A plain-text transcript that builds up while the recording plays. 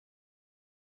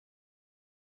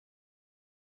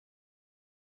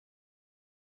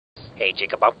Hey,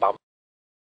 chicka bum bum.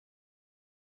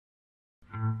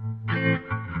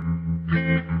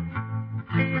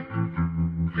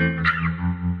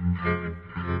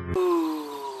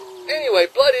 Anyway,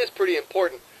 blood is pretty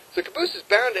important. So Caboose is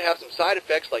bound to have some side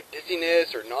effects like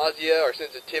dizziness or nausea or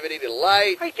sensitivity to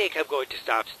light. I think I'm going to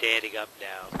stop standing up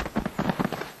now.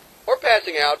 Or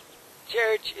passing out.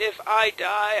 Church, if I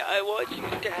die, I want you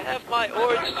to have my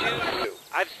orange juice.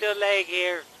 I'm still laying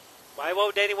here. Why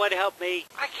won't anyone help me?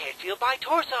 I can't feel my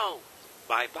torso.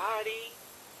 My body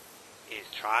is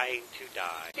trying to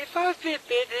die. If I've been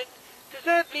bitten, does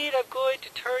that mean I'm going to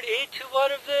turn into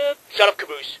one of them? Shut up,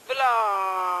 Caboose. Blah.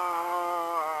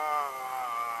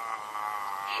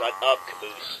 Shut up,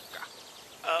 Caboose.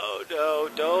 Oh no,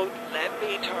 don't let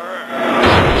me turn.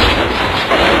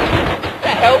 The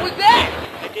hell was that?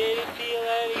 I didn't feel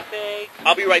anything.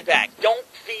 I'll be right back. Don't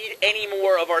feed any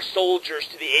more of our soldiers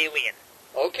to the alien.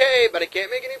 Okay, but I can't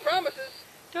make any promises.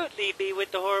 Don't leave me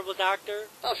with the horrible doctor.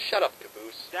 Oh, shut up,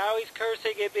 Caboose. Now he's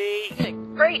cursing at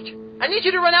me. Great. I need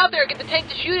you to run out there and get the tank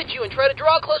to shoot at you and try to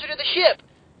draw closer to the ship.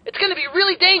 It's going to be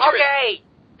really dangerous. Okay.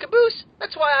 Caboose,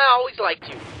 that's why I always liked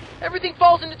you. Everything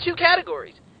falls into two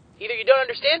categories. Either you don't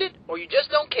understand it, or you just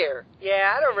don't care.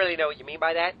 Yeah, I don't really know what you mean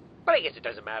by that, but I guess it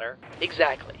doesn't matter.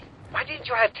 Exactly. Why didn't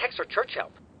you have Tex or Church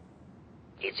help?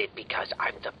 Is it because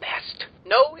I'm the best?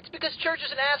 No, it's because Church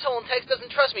is an asshole and Tex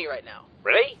doesn't trust me right now.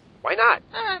 Really? Why not?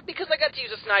 Because I got to use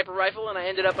a sniper rifle and I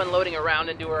ended up unloading a round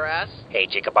into her ass. Hey,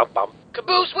 chicka bum bum.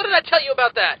 Caboose, what did I tell you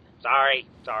about that? Sorry.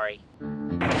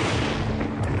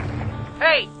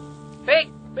 Hey! Pick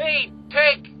me!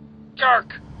 Take!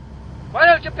 Jerk! Why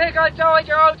don't you pick on someone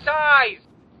your own size?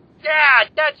 Yeah,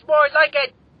 that's more like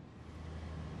it!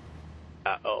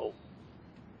 Uh-oh.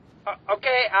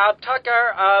 Okay,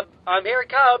 Tucker, here it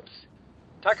comes.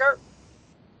 Tucker?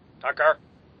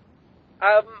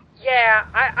 Yeah,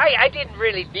 I didn't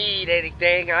really need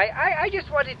anything. I just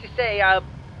wanted to say,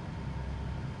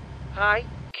 hi.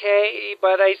 Okay,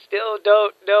 but I still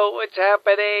don't know what's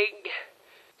happening.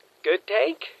 Good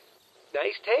tank?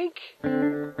 Nice tank?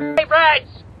 Hey,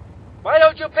 Reds! Why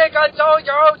don't you pick on someone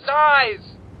your own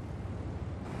size?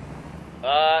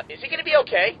 Is he gonna be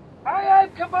okay? I am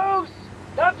Caboose,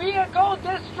 the vehicle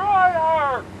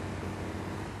destroyer!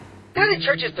 Now that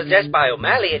Church is possessed by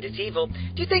O'Malley and is evil,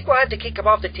 do you think we'll have to kick him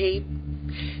off the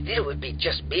team? Then it would be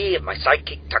just me and my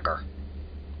sidekick Tucker.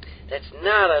 That's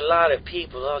not a lot of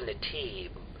people on the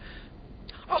team.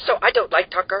 Also, I don't like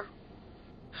Tucker.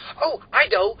 Oh, I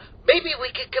know. Maybe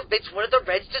we could convince one of the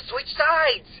Reds to switch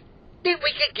sides. Then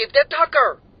we could give them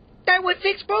Tucker. That would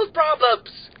fix both problems.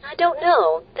 I don't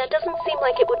know. That doesn't seem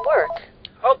like it would work.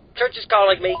 Oh, Church is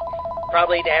calling me.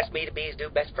 Probably to ask me to be his new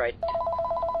best friend.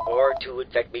 Or to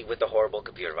infect me with the horrible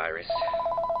computer virus.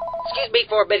 Excuse me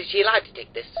for a minute, Sheila. I have to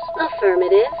take this.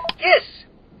 Affirmative. Yes.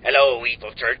 Hello,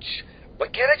 evil Church.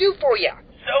 What can I do for you?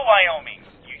 So, Wyoming,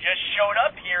 you just showed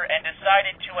up here and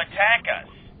decided to attack us.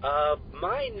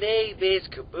 My name is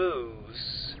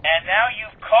Caboose. And now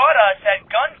you've caught us at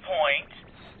gunpoint,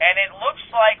 and it looks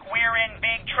like we're in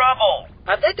big trouble.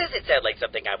 That doesn't sound like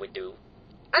something I would do.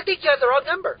 I think you have the wrong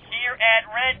number. Here at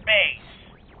Red Base,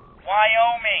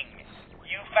 Wyoming,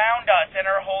 you found us and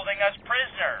are holding us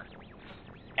prisoner.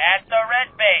 At the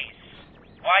Red Base,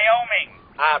 Wyoming.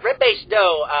 Red Base,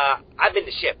 no, I'm in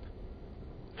the ship.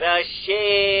 The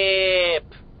ship!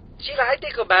 Sheila, I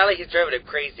think O'Malley is driving him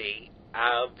crazy.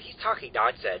 He's talking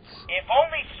nonsense. If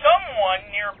only someone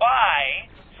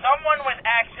nearby, someone with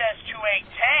access to a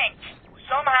tank,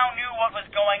 somehow knew what was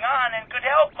going on and could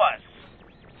help us.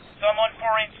 Someone,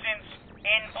 for instance,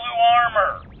 in blue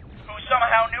armor, who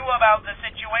somehow knew about the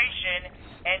situation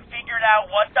and figured out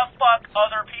what the fuck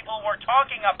other people were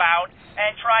talking about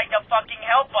and tried to fucking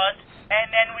help us,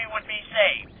 and then we would be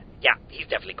saved. Yeah, he's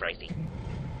definitely crazy.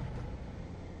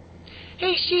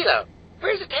 Hey, Sheila,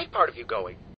 where's the tank part of you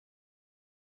going?